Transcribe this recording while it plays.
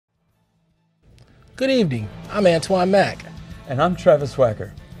Good evening, I'm Antoine Mack. And I'm Travis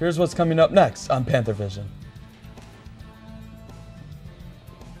Wacker. Here's what's coming up next on Panthervision.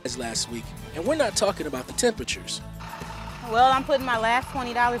 As last week, and we're not talking about the temperatures. Well, I'm putting my last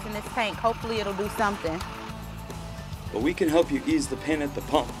 $20 in this tank. Hopefully it'll do something. But we can help you ease the pain at the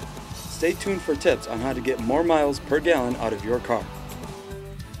pump. Stay tuned for tips on how to get more miles per gallon out of your car.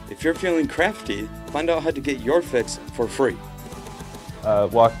 If you're feeling crafty, find out how to get your fix for free.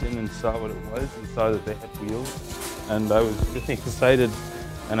 Walked in and saw what it was and saw that they had wheels, and I was really excited,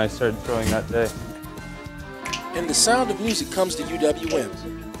 and I started throwing that day. And the sound of music comes to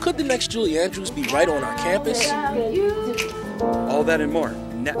UW-M. Could the next Julie Andrews be right on our campus? All that and more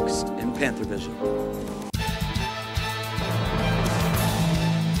next in Panthervision.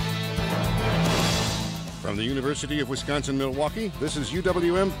 From the University of Wisconsin-Milwaukee, this is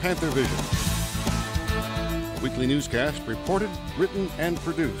UW-M Panthervision. A weekly newscast reported, written, and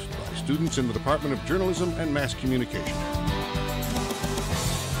produced by students in the Department of Journalism and Mass Communication.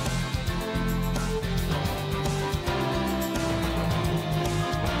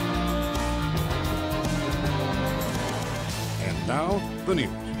 And now, the news.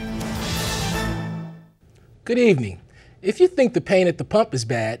 Good evening. If you think the pain at the pump is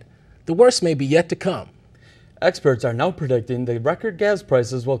bad, the worst may be yet to come. Experts are now predicting that record gas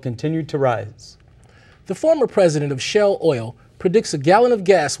prices will continue to rise. The former president of Shell Oil predicts a gallon of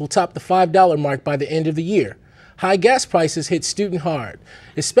gas will top the $5 mark by the end of the year. High gas prices hit student hard,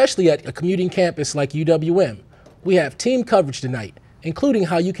 especially at a commuting campus like UW-M. We have team coverage tonight, including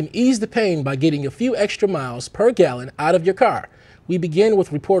how you can ease the pain by getting a few extra miles per gallon out of your car. We begin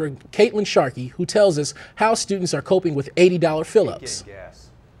with reporter Caitlin Sharkey, who tells us how students are coping with $80 fill-ups.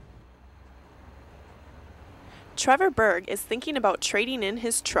 Trevor Berg is thinking about trading in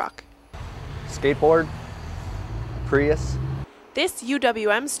his truck. Skateboard, Prius. This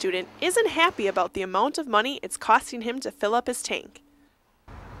UW-M student isn't happy about the amount of money it's costing him to fill up his tank.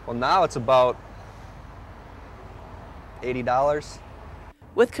 Well, now it's about $80.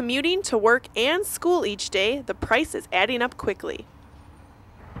 With commuting to work and school each day, the price is adding up quickly.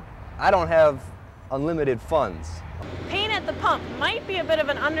 I don't have unlimited funds. Pain at the pump might be a bit of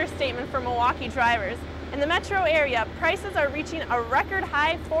an understatement for Milwaukee drivers. In the metro area, prices are reaching a record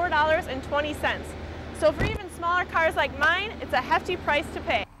high $4.20. So for even smaller cars like mine, it's a hefty price to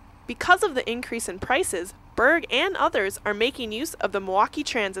pay. Because of the increase in prices, Berg and others are making use of the Milwaukee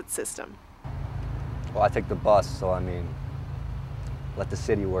transit system. Well, I take the bus, so I mean, let the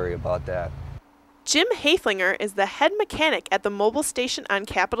city worry about that. Jim Haflinger is the head mechanic at the mobile station on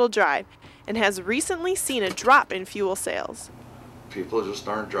Capitol Drive and has recently seen a drop in fuel sales. People just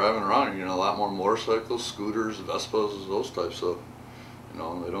aren't driving around. A lot more motorcycles, scooters, Vespas, those types. So,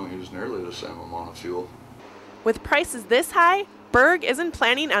 they don't use nearly the same amount of fuel. With prices this high, Berg isn't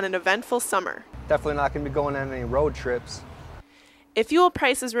planning on an eventful summer. Definitely not going to be going on any road trips. If fuel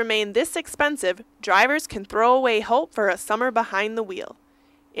prices remain this expensive, drivers can throw away hope for a summer behind the wheel.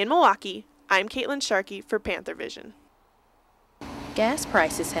 In Milwaukee, I'm Caitlin Sharkey for Panthervision. Gas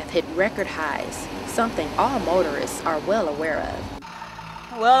prices have hit record highs, something all motorists are well aware of.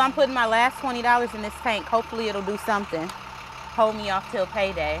 Well, I'm putting my last $20 in this tank. Hopefully it'll do something. Hold me off till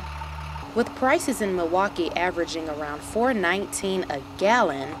payday. With prices in Milwaukee averaging around $4.19 a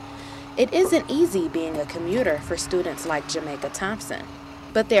gallon, it isn't easy being a commuter for students like Jamaica Thompson.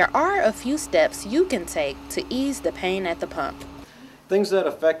 But there are a few steps you can take to ease the pain at the pump. Things that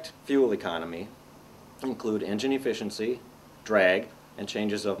affect fuel economy include engine efficiency, drag, and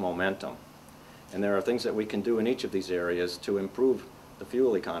changes of momentum. And there are things that we can do in each of these areas to improve the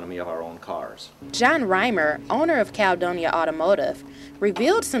fuel economy of our own cars. John Reimer, owner of Caledonia Automotive,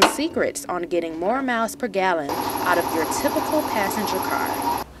 revealed some secrets on getting more miles per gallon out of your typical passenger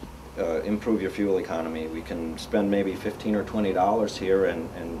car. Improve your fuel economy. We can spend maybe $15 or $20 here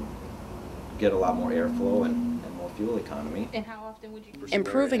and get a lot more airflow and more fuel economy. And how often would you?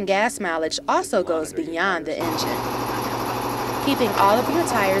 Improving gas mileage also goes beyond the engine. Keeping all of your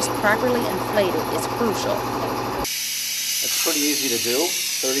tires properly inflated is crucial. It's pretty easy to do.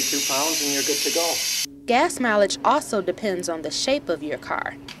 32 pounds and you're good to go. Gas mileage also depends on the shape of your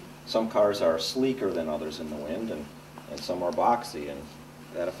car. Some cars are sleeker than others in the wind, and some are boxy, and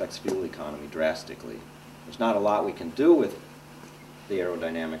that affects fuel economy drastically. There's not a lot we can do with the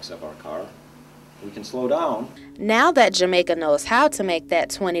aerodynamics of our car. We can slow down. Now that Jamaica knows how to make that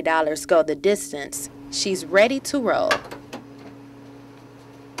 $20 go the distance, she's ready to roll.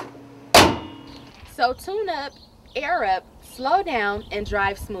 So tune up, air up, slow down, and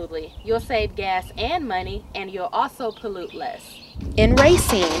drive smoothly. You'll save gas and money, and you'll also pollute less. In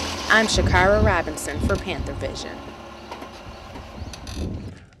Racine, I'm Shakara Robinson for Panthervision.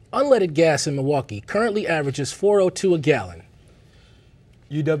 Unleaded gas in Milwaukee currently averages $4.02 a gallon.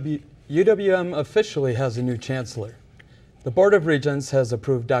 UWM officially has a new chancellor. The Board of Regents has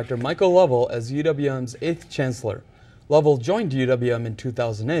approved Dr. Michael Lovell as UWM's 8th chancellor. Lovell joined UWM in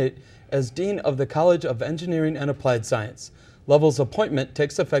 2008 as Dean of the College of Engineering and Applied Science. Lovell's appointment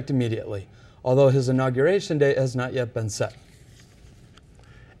takes effect immediately, although his inauguration date has not yet been set.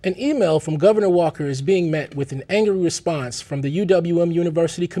 An email from Governor Walker is being met with an angry response from the UWM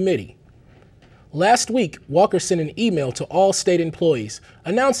University Committee. Last week, Walker sent an email to all state employees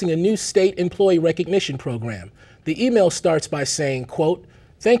announcing a new state employee recognition program. The email starts by saying, quote,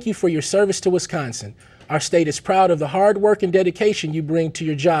 "Thank you for your service to Wisconsin. Our state is proud of the hard work and dedication you bring to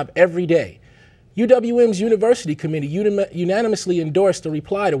your job every day." UWM's University Committee unanimously endorsed the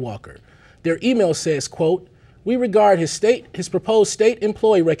reply to Walker. Their email says, quote, "We regard his proposed state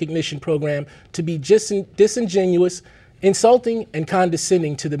employee recognition program to be disingenuous, insulting, and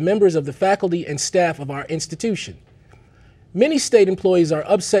condescending to the members of the faculty and staff of our institution. Many state employees are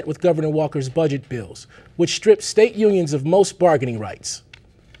upset with Governor Walker's budget bills, which strip state unions of most bargaining rights."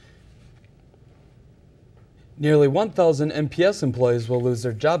 Nearly 1,000 MPS employees will lose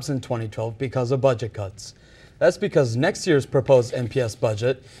their jobs in 2012 because of budget cuts. That's because next year's proposed MPS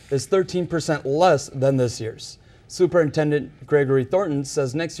budget is 13% less than this year's. Superintendent Gregory Thornton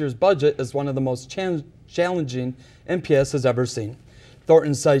says next year's budget is one of the most challenging MPS has ever seen.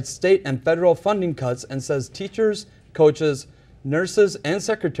 Thornton cites state and federal funding cuts and says teachers, coaches, nurses, and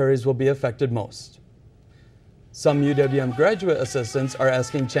secretaries will be affected most. Some UWM graduate assistants are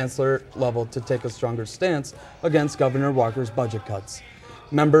asking Chancellor Lovell to take a stronger stance against Governor Walker's budget cuts.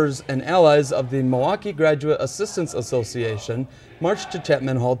 Members and allies of the Milwaukee Graduate Assistants Association marched to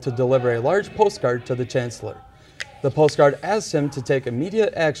Chapman Hall to deliver a large postcard to the Chancellor. The postcard asked him to take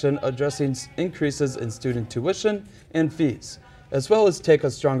immediate action addressing increases in student tuition and fees, as well as take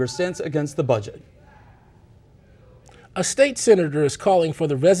a stronger stance against the budget. A state senator is calling for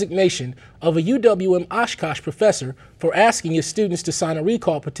the resignation of a UWM Oshkosh professor for asking his students to sign a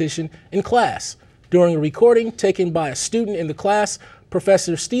recall petition in class. During a recording taken by a student in the class,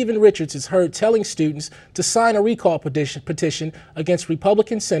 Professor Stephen Richards is heard telling students to sign a recall petition against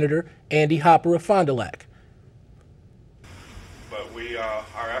Republican Senator Andy Hopper of Fond du Lac. But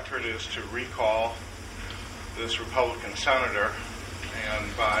our effort is to recall this Republican senator,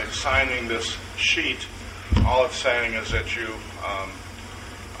 and by signing this sheet, all it's saying is that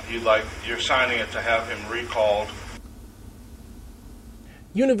you're signing it to have him recalled.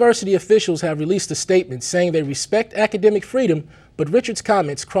 University officials have released a statement saying they respect academic freedom, but Richards'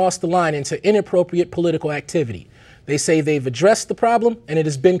 comments crossed the line into inappropriate political activity. They say they've addressed the problem and it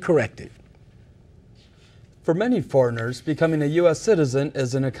has been corrected. For many foreigners, becoming a U.S. citizen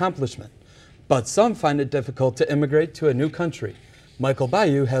is an accomplishment, but some find it difficult to immigrate to a new country. Michael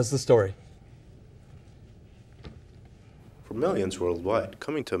Bayou has the story. For millions worldwide,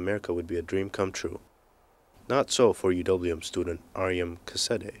 coming to America would be a dream come true. Not so for UWM student Aryam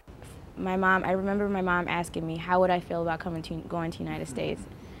Kasede. I remember my mom asking me, how would I feel about going to the United States?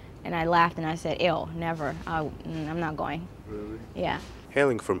 And I laughed and I said, ew, never. I'm not going. Really? Yeah.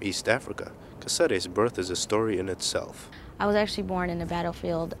 Hailing from East Africa, Kasede's birth is a story in itself. I was actually born in the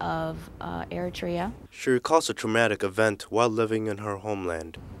battlefield of Eritrea. She recalls a traumatic event while living in her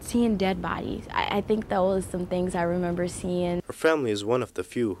homeland. Seeing dead bodies. I think that was some things I remember seeing. Her family is one of the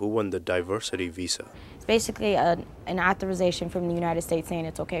few who won the diversity visa. It's basically an authorization from the United States saying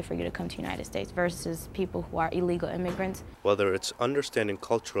it's okay for you to come to the United States versus people who are illegal immigrants. Whether it's understanding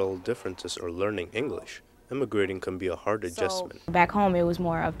cultural differences or learning English, immigrating can be a hard adjustment. Back home, it was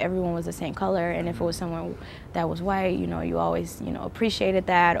more of everyone was the same color, and if it was someone that was white, you always, appreciated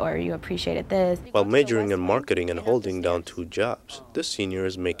that, or you appreciated this. While majoring in marketing and holding down 2 jobs, this senior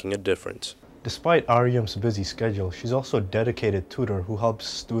is making a difference. Despite Aryam's busy schedule, she's also a dedicated tutor who helps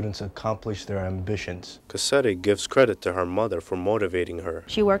students accomplish their ambitions. Kasede gives credit to her mother for motivating her.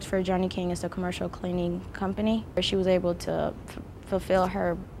 She worked for Johnny King as a commercial cleaning company. She was able to fulfill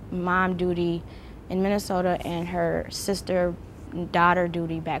her mom duty in Minnesota and her sister-daughter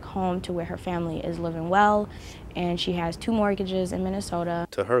duty back home to where her family is living well, and she has 2 mortgages in Minnesota.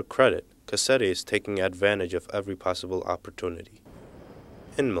 To her credit, Kasede is taking advantage of every possible opportunity.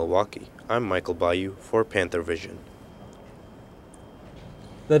 In Milwaukee, I'm Michael Bayou for Panthervision.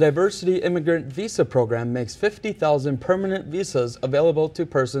 The Diversity Immigrant Visa Program makes 50,000 permanent visas available to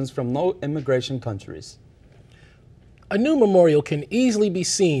persons from low immigration countries. A new memorial can easily be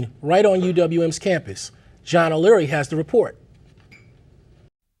seen right on UWM's campus. John O'Leary has the report.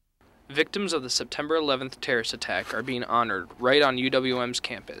 Victims of the September 11th terrorist attack are being honored right on UWM's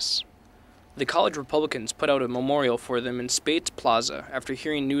campus. The college Republicans put out a memorial for them in Spates Plaza after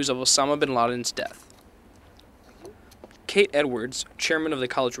hearing news of Osama bin Laden's death. Kate Edwards, chairman of the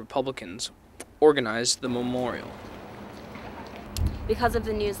college Republicans, organized the memorial. Because of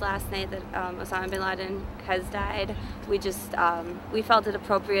the news last night that Osama bin Laden has died, we just we felt it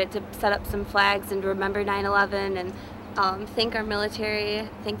appropriate to set up some flags and to remember 9/11 and thank our military,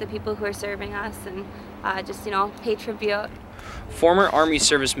 thank the people who are serving us, and just, you know, pay tribute. Former Army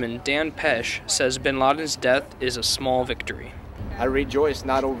serviceman Dan Pesh says bin Laden's death is a small victory. I rejoice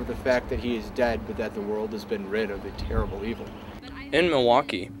not over the fact that he is dead, but that the world has been rid of a terrible evil. In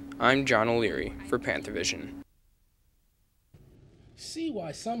Milwaukee, I'm John O'Leary for Panthervision. See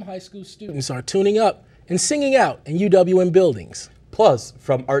why some high school students are tuning up and singing out in UWM buildings. Plus,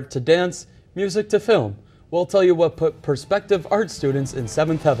 from art to dance, music to film, we'll tell you what put prospective art students in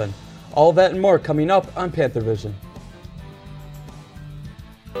seventh heaven. All that and more coming up on Panthervision.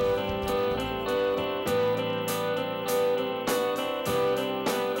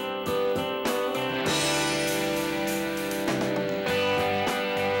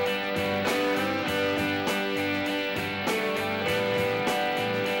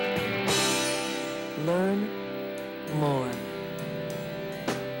 Learn more.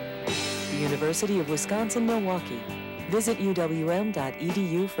 The University of Wisconsin-Milwaukee. Visit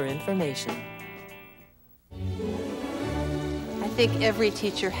uwm.edu for information. I think every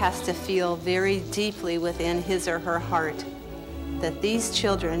teacher has to feel very deeply within his or her heart that these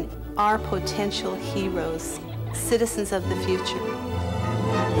children are potential heroes, citizens of the future.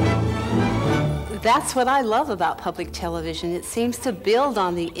 That's what I love about public television. It seems to build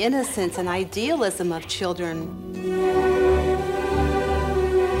on the innocence and idealism of children.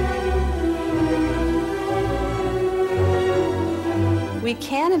 We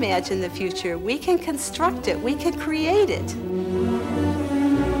can imagine the future. We can construct it. We can create it.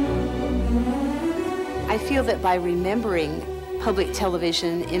 I feel that by remembering public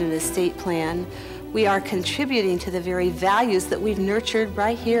television in an estate plan, we are contributing to the very values that we've nurtured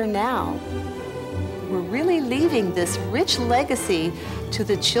right here now. We're really leaving this rich legacy to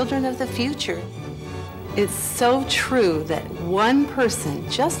the children of the future. It's so true that one person,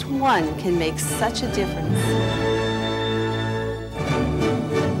 just one, can make such a difference.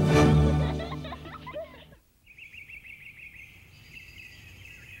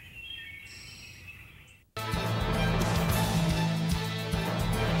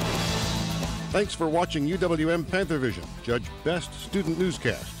 Thanks for watching UWM Panthervision, Judge Best Student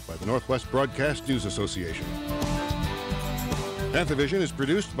Newscast by the Northwest Broadcast News Association. Panthervision is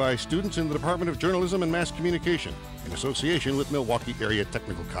produced by students in the Department of Journalism and Mass Communication in association with Milwaukee Area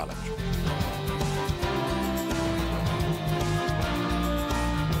Technical College.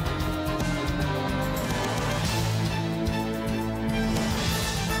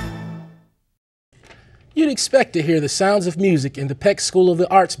 You'd expect to hear the sounds of music in the Peck School of the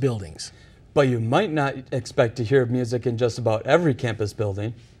Arts buildings. But you might not expect to hear music in just about every campus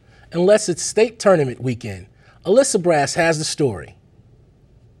building. Unless it's state tournament weekend. Alyssa Brass has the story.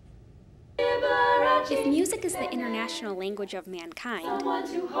 If music is the international language of mankind,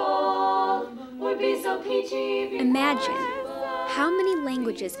 imagine how many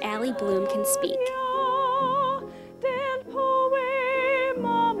languages Allie Bloom can speak.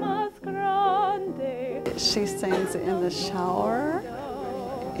 She sings in the shower,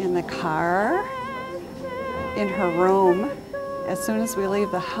 in the car, in her room, as soon as we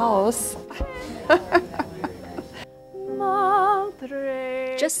leave the house.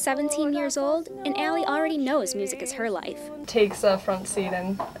 Just 17 years old, and Allie already knows music is her life. Takes a front seat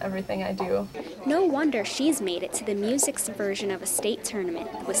in everything I do. No wonder she's made it to the music's version of a state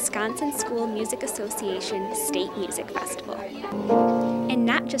tournament, the Wisconsin School Music Association State Music Festival. And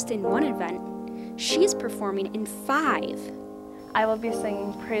not just in one event, she's performing in 5. I will be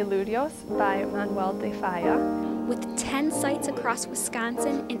singing Preludios by Manuel de Falla. With 10 sites across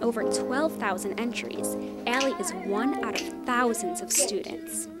Wisconsin and over 12,000 entries, Allie is one out of thousands of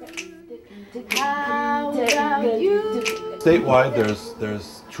students. Statewide,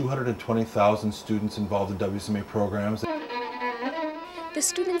 there's 220,000 students involved in WSMA programs. The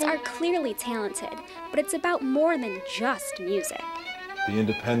students are clearly talented, but it's about more than just music. The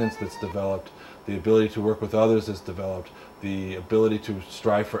independence that's developed, the ability to work with others that's developed, the ability to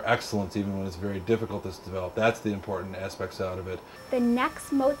strive for excellence even when it's very difficult that's developed. That's the important aspects out of it. The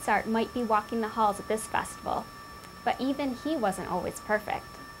next Mozart might be walking the halls at this festival, but even he wasn't always perfect.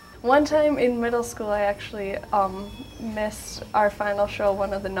 One time in middle school, I actually missed our final show,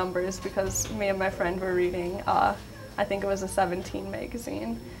 one of the numbers, because me and my friend were reading, I think it was a 17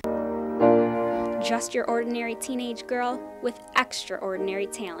 magazine. Just your ordinary teenage girl with extraordinary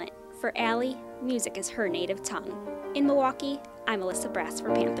talent. For Allie, music is her native tongue. In Milwaukee, I'm Alyssa Brass for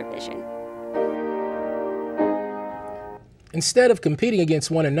Panthervision. Instead of competing against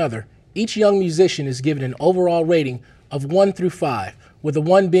one another, each young musician is given an overall rating of 1 through 5, with a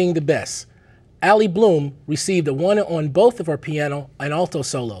 1 being the best. Allie Bloom received a 1 on both of her piano and alto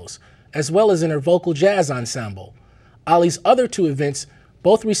solos, as well as in her vocal jazz ensemble. Allie's other 2 events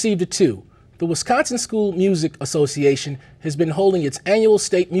both received a 2. The Wisconsin School Music Association has been holding its annual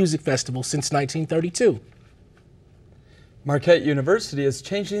state music festival since 1932. Marquette University is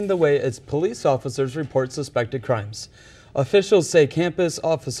changing the way its police officers report suspected crimes. Officials say campus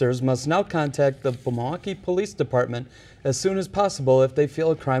officers must now contact the Milwaukee Police Department as soon as possible if they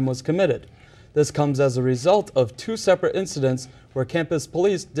feel a crime was committed. This comes as a result of 2 separate incidents where campus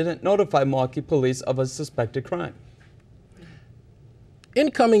police didn't notify Milwaukee police of a suspected crime.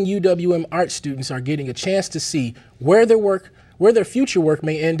 Incoming UWM art students are getting a chance to see where their future work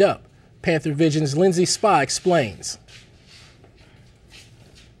may end up. Panthervision's Lindsay Spa explains.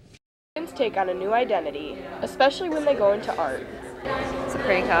 Students take on a new identity, especially when they go into art. It's a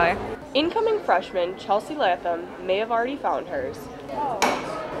pretty color. Incoming freshman Chelsea Latham may have already found hers.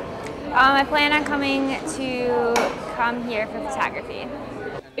 I plan on come here for photography.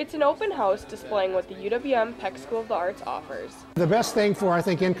 It's an open house displaying what the UWM Peck School of the Arts offers. The best thing for, I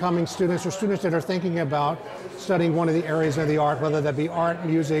think, incoming students or students that are thinking about studying one of the areas of the art, whether that be art,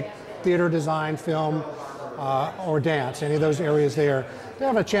 music, theater, design, film, or dance, any of those areas there, they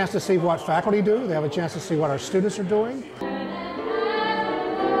have a chance to see what faculty do, they have a chance to see what our students are doing.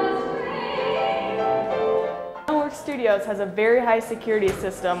 Studios has a very high security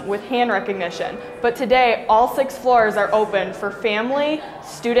system with hand recognition, but today all 6 floors are open for family,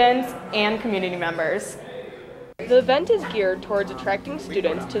 students, and community members. The event is geared towards attracting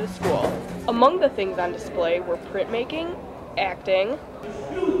students to the school. Among the things on display were printmaking, acting,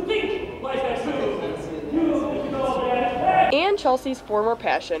 and Chelsea's former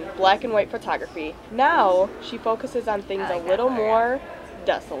passion, black and white photography. Now she focuses on things a little more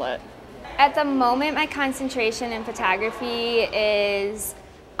desolate. At the moment, my concentration in photography is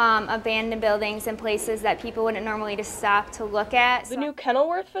abandoned buildings and places that people wouldn't normally just stop to look at. The new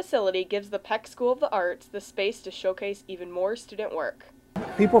Kenilworth facility gives the Peck School of the Arts the space to showcase even more student work.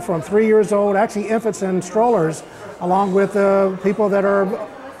 People from 3 years old, actually infants and strollers, along with people that are,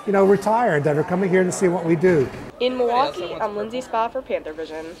 retired, that are coming here to see what we do. In Milwaukee, I'm Lindsay Spa for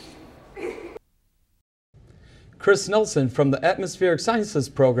Panthervision. Chris Nelson from the Atmospheric Sciences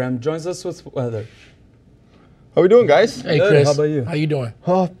program joins us with weather. How we doing, guys? Hey, Chris. How about you? How you doing?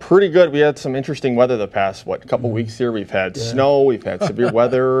 Oh, pretty good. We had some interesting weather the past, couple weeks here. We've had snow, we've had severe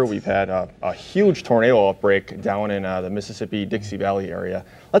weather, we've had a huge tornado outbreak down in the Mississippi-Dixie Valley area.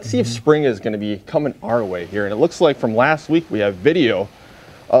 Let's see if spring is going to be coming our way here. And it looks like from last week we have video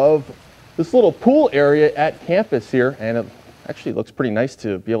of this little pool area at campus here, and it actually looks pretty nice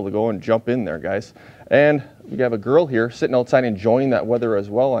to be able to go and jump in there, guys. And we have a girl here sitting outside enjoying that weather as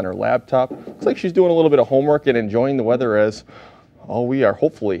well on her laptop. Looks like she's doing a little bit of homework and enjoying the weather as all we are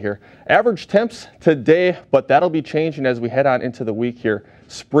hopefully here. Average temps today, but that'll be changing as we head on into the week here.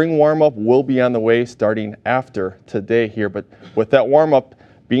 Spring warm-up will be on the way starting after today here, but with that warm-up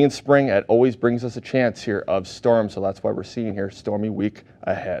being spring, it always brings us a chance here of storms, so that's why we're seeing here stormy week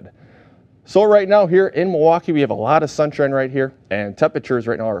ahead. So right now here in Milwaukee, we have a lot of sunshine right here, and temperatures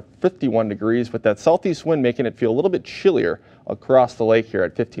right now are 51 degrees with that southeast wind making it feel a little bit chillier across the lake here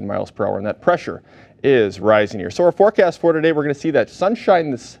at 15 miles per hour, and that pressure is rising here. So our forecast for today, we're going to see that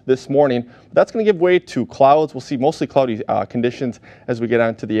sunshine this morning. That's going to give way to clouds. We'll see mostly cloudy conditions as we get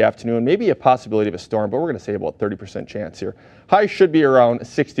on to the afternoon. Maybe a possibility of a storm, but we're going to say about 30% chance here. Highs should be around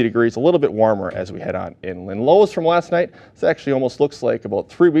 60 degrees, a little bit warmer as we head on inland. Lows from last night, this actually almost looks like about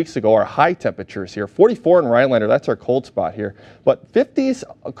 3 weeks ago, our high temperatures here. 44 in Rhinelander, that's our cold spot here. But 50s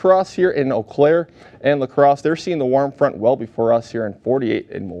across here in Eau Claire and La Crosse, they're seeing the warm front well before us here, and 48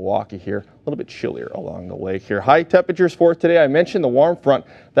 in Milwaukee here. A little bit chillier along the lake here. High temperatures for today. I mentioned the warm front.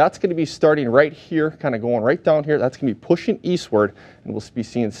 That's going to be starting right here, kind of going right down here. That's going to be pushing eastward, and we'll be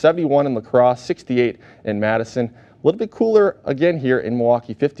seeing 71 in La Crosse, 68 in Madison. A little bit cooler again here in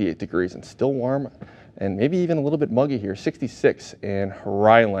Milwaukee, 58 degrees and still warm, and maybe even a little bit muggy here, 66 in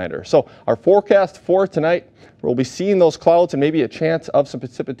Rhinelander. So our forecast for tonight, we'll be seeing those clouds and maybe a chance of some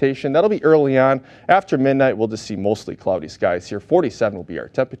precipitation. That'll be early on. After midnight, we'll just see mostly cloudy skies here. 47 will be our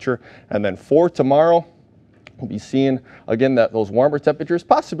temperature. And then for tomorrow, we'll be seeing, again, those warmer temperatures,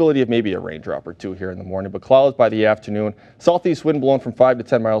 possibility of maybe a raindrop or two here in the morning, but clouds by the afternoon. Southeast wind blowing from 5 to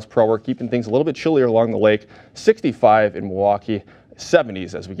 10 miles per hour, keeping things a little bit chillier along the lake. 65 in Milwaukee,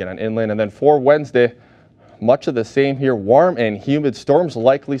 70s as we get on inland. And then for Wednesday, much of the same here. Warm and humid, storms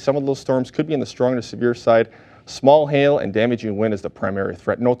likely. Some of those storms could be in the strong to severe side. Small hail and damaging wind is the primary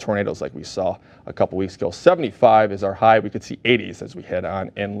threat. No tornadoes like we saw a couple weeks ago. 75 is our high. We could see 80s as we head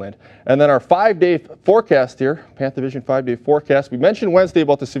on inland. And then our 5-day forecast here, Panthervision 5-day forecast. We mentioned Wednesday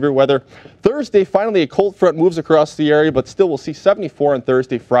about the severe weather. Thursday, finally a cold front moves across the area, but still we'll see 74 on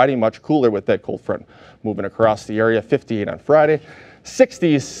Thursday. Friday, much cooler with that cold front moving across the area. 58 on Friday.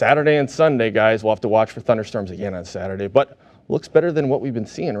 60s Saturday and Sunday, guys. We'll have to watch for thunderstorms again on Saturday, but looks better than what we've been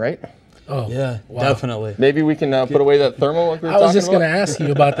seeing, right? Oh, yeah, wow. Definitely. Maybe we can put away that thermal like we were I was talking just going to about. ask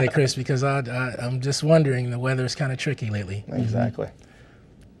you about that, Chris, because I'm just wondering, the weather is kind of tricky lately. Exactly.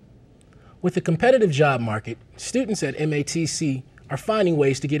 With the competitive job market, students at MATC are finding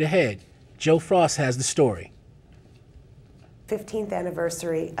ways to get ahead. Joe Frost has the story. 15th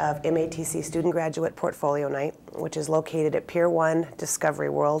anniversary of MATC Student Graduate Portfolio Night, which is located at Pier 1 Discovery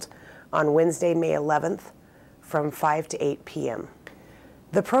World on Wednesday, May 11th from 5 to 8 p.m.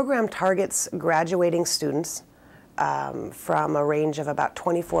 The program targets graduating students from a range of about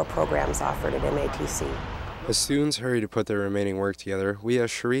 24 programs offered at MATC. As students hurry to put their remaining work together, we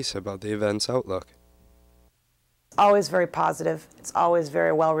asked Charisse about the event's outlook. Always very positive. It's always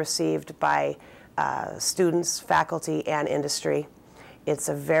very well received by students, faculty, and industry. It's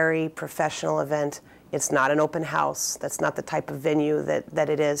a very professional event. It's not an open house. That's not the type of venue that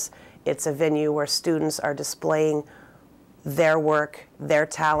it is. It's a venue where students are displaying their work, their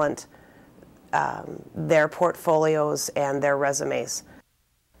talent, their portfolios, and their resumes.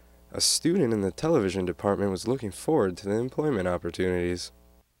 A student in the television department was looking forward to the employment opportunities.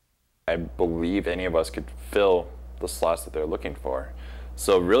 I believe any of us could fill the slots that they're looking for.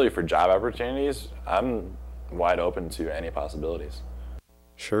 So really for job opportunities, I'm wide open to any possibilities.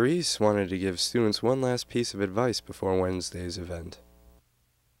 Charisse wanted to give students one last piece of advice before Wednesday's event.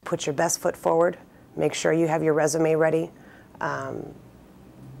 Put your best foot forward. Make sure you have your resume ready.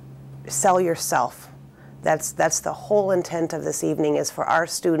 Sell yourself. That's the whole intent of this evening, is for our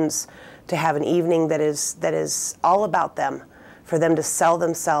students to have an evening that is all about them, for them to sell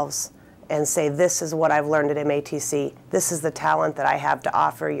themselves and say, this is what I've learned at MATC, this is the talent that I have to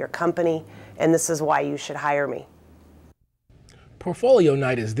offer your company, and this is why you should hire me. Portfolio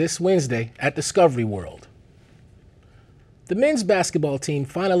Night is this Wednesday at Discovery World. The men's basketball team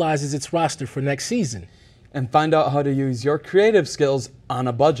finalizes its roster for next season. And find out how to use your creative skills on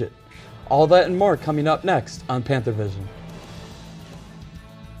a budget. All that and more coming up next on Panthervision.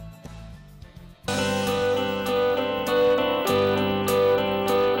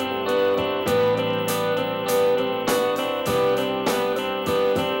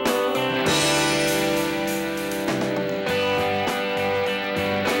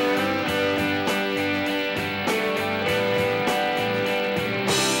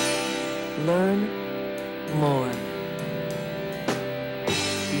 Learn more.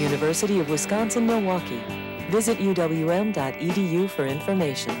 University of Wisconsin-Milwaukee. Visit uwm.edu for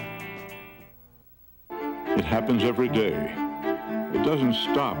information. It happens every day. It doesn't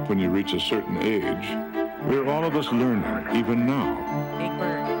stop when you reach a certain age. We're all of us learning, even now. Big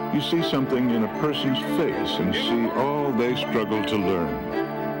Bird. You see something in a person's face and see all they struggle to learn.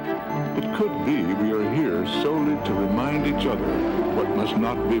 It could be we are here solely to remind each other what must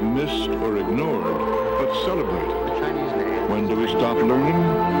not be missed or ignored, but celebrated. When do we stop learning?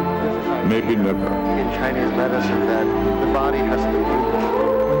 Maybe never. In Chinese medicine, that the body has to move.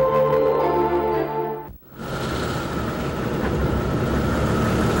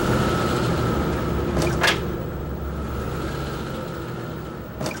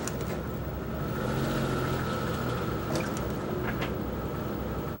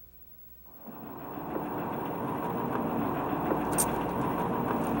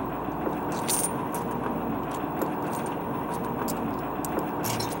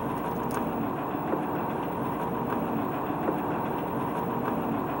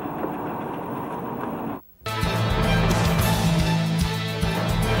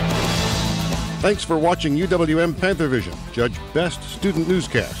 Thanks for watching UWM Panthervision, Judge Best Student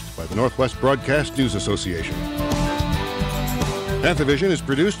Newscast by the Northwest Broadcast News Association. Panthervision is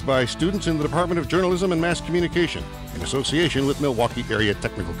produced by students in the Department of Journalism and Mass Communication in association with Milwaukee Area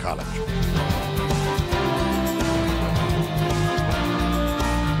Technical College.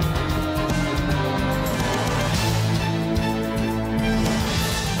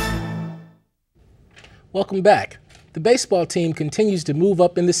 Welcome back. The baseball team continues to move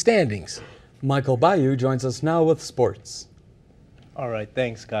up in the standings. Michael Bayou joins us now with sports. All right,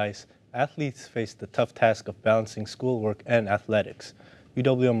 thanks, guys. Athletes face the tough task of balancing schoolwork and athletics.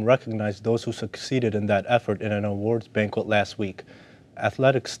 UWM recognized those who succeeded in that effort in an awards banquet last week.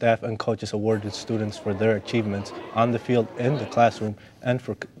 Athletic staff and coaches awarded students for their achievements on the field, in the classroom, and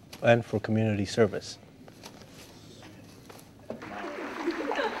for community service.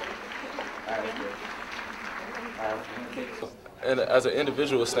 And as an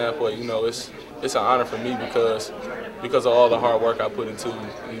individual standpoint, you know, it's an honor for me because of all the hard work I put into,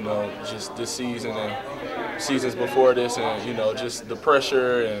 you know, just this season and seasons before this, and you know, just the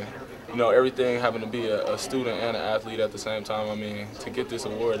pressure and you know everything, having to be a student and an athlete at the same time. I mean, to get this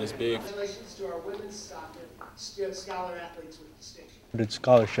award is big. Congratulations to our women's soccer scholar athletes with distinction.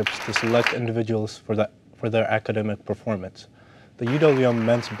 Scholarships to select individuals for their academic performance. The UWM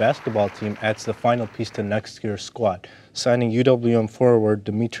men's basketball team adds the final piece to next year's squad, signing UWM forward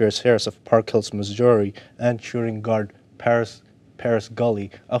Demetrius Harris of Park Hills, Missouri, and shooting guard Paris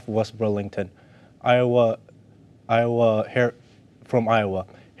Gully of West Burlington, from Iowa.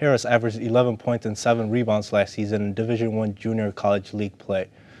 Harris averaged 11 points and 7 rebounds last season in Division I Junior College League play.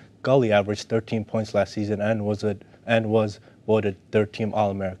 Gully averaged 13 points last season and was voted third-team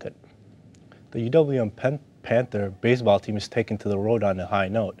All-American. The UWM Panther baseball team is taken to the road on a high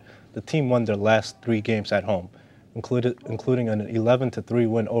note. The team won their last 3 games at home, including an 11-3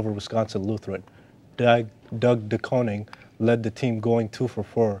 win over Wisconsin Lutheran. Doug DeConing led the team, going 2 for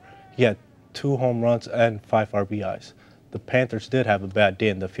 4. He had 2 home runs and 5 RBIs. The Panthers did have a bad day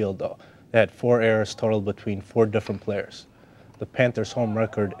in the field, though. They had 4 errors total between 4 different players. The Panthers' home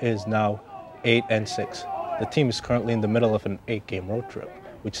record is now 8-6. The team is currently in the middle of an 8-game road trip,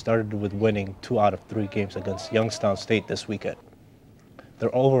 which started with winning 2 out of 3 games against Youngstown State this weekend.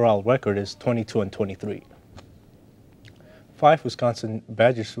 Their overall record is 22-23. 5 Wisconsin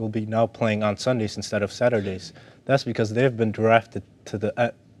Badgers will be now playing on Sundays instead of Saturdays. That's because they have been drafted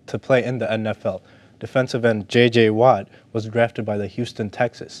to play in the NFL. Defensive end J.J. Watt was drafted by the Houston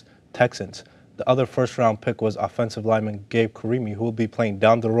Texans. The other first-round pick was offensive lineman Gabe Karimi, who will be playing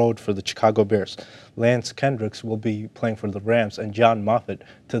down the road for the Chicago Bears. Lance Kendricks will be playing for the Rams, and John Moffitt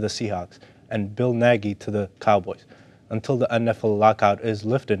to the Seahawks, and Bill Nagy to the Cowboys. Until the NFL lockout is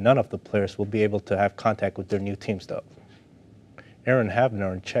lifted, none of the players will be able to have contact with their new teams, though. Aaron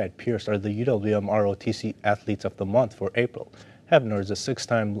Havner and Chad Pierce are the UWM ROTC Athletes of the Month for April. Havner is a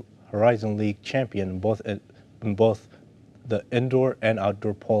 6-time Horizon League champion in both the indoor and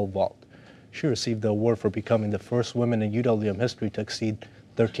outdoor pole vault. She received the award for becoming the first woman in UWM history to exceed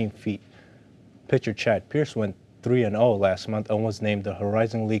 13 feet. Pitcher Chad Pierce went 3-0 last month and was named the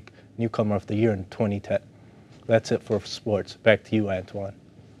Horizon League Newcomer of the Year in 2010. That's it for sports. Back to you, Antoine.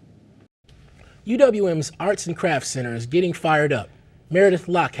 UWM's Arts and Crafts Center is getting fired up. Meredith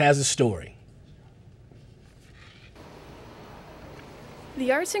Locke has a story.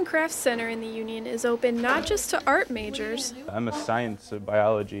 The Arts and Crafts Center in the Union is open not just to art majors. I'm a science or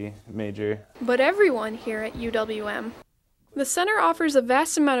biology major. But everyone here at UWM. The center offers a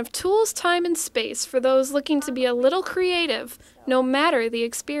vast amount of tools, time, and space for those looking to be a little creative, no matter the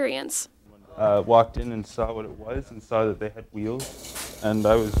experience. Walked in and saw what it was and saw that they had wheels, and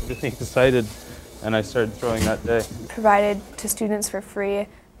I was really excited, and I started throwing that day. Provided to students for free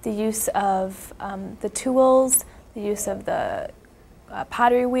the use of the tools, the use of the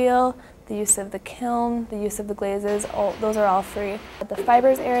pottery wheel, the use of the kiln, the use of the glazes, those are all free. The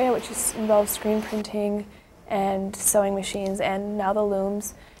fibers area, which involves screen printing and sewing machines, and now the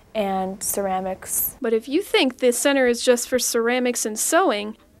looms and ceramics. But if you think this center is just for ceramics and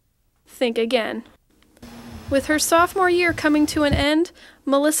sewing, think again. With her sophomore year coming to an end,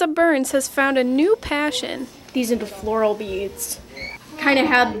 Melissa Burns has found a new passion. These into floral beads. Kind of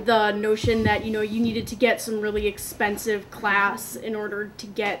had the notion that, you needed to get some really expensive class in order to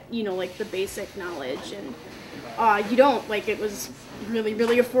get, like the basic knowledge, and you don't. Like, it was really,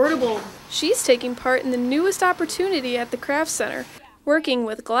 really affordable. She's taking part in the newest opportunity at the Crafts Center, working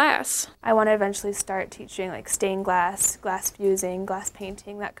with glass. I want to eventually start teaching like stained glass, glass fusing, glass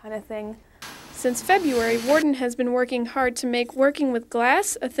painting, that kind of thing. Since February, Warden has been working hard to make working with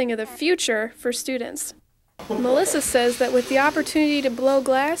glass a thing of the future for students. Melissa says that with the opportunity to blow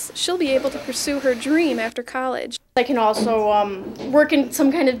glass, she'll be able to pursue her dream after college. I can also work in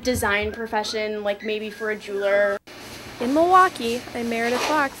some kind of design profession, like maybe for a jeweler. In Milwaukee, I'm Meredith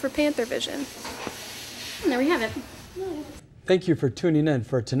Locke for Panthervision. And there we have it. Thank you for tuning in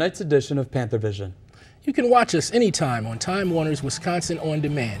for tonight's edition of Panthervision. You can watch us anytime on Time Warner's Wisconsin On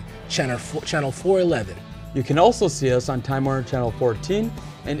Demand, channel 411. You can also see us on Time Warner Channel 14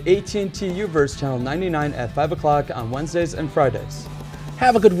 and AT&T UVerse Channel 99 at 5 o'clock on Wednesdays and Fridays.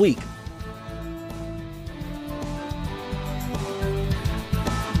 Have a good week.